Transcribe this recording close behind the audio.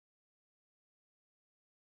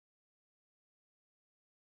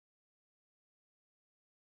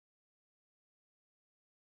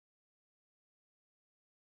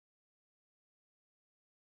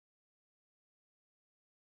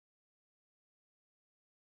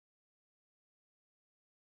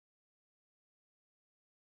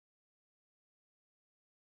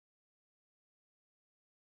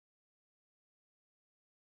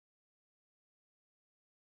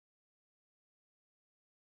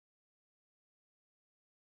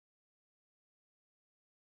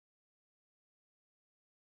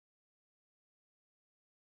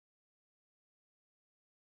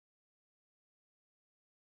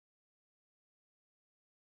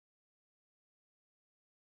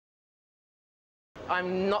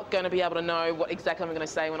I'm not going to be able to know what exactly I'm going to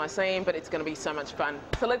say when I see him, but it's going to be so much fun.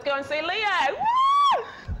 So let's go and see Leo. Woo!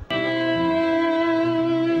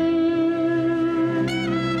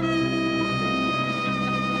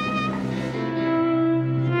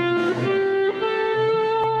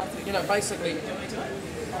 You know, basically.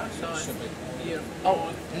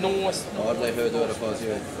 Oh, nice. Hardly heard what it was,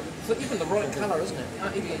 yeah. It's even the right colour, isn't it?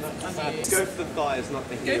 Go for the thighs, not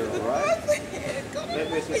the heel, alright?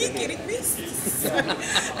 Are you getting this? Are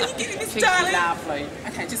you getting this, darling? Lovely.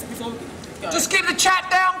 Okay, just before we go. Just keep the chat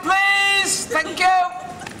down, please! Thank you!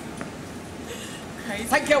 Crazy.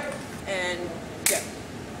 Thank you! And go.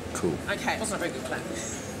 Cool. Okay. Wasn't a very good clap.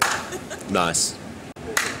 Nice.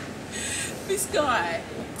 This guy.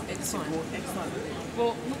 Excellent.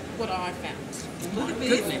 Well, look what I found. Look at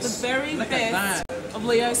this. The very best of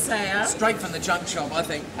Leo Sayer. Straight from the junk shop, I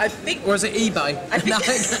think. I think. Or is it eBay? I think, I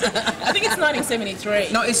think it's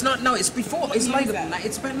 1973. No, it's not. No, it's before. It's later than that.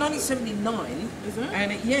 It's about 1979. Is it?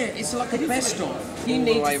 And yeah, it's like a best of. You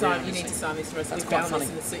need to sign. You need to sign this for us. That's We quite found funny.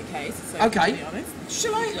 this in the suitcase. So Okay. To be honest.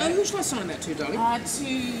 Shall I? Who shall I sign that to, darling? To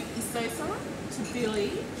Isosa, to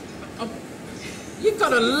Billy. You've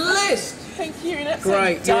got a list. Thank you. That's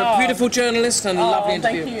Great. You're a beautiful journalist and a lovely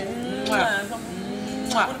interview. Thank you. Mwah.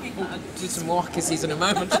 Mwah. We'll do some more kisses in a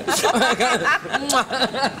moment. Okay.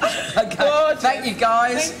 Gorgeous. Thank you,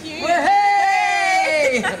 guys. Thank you.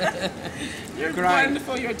 Hey! You're Great.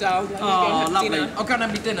 wonderful. You're a doll. Oh, lovely. I'll go and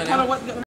have my dinner now.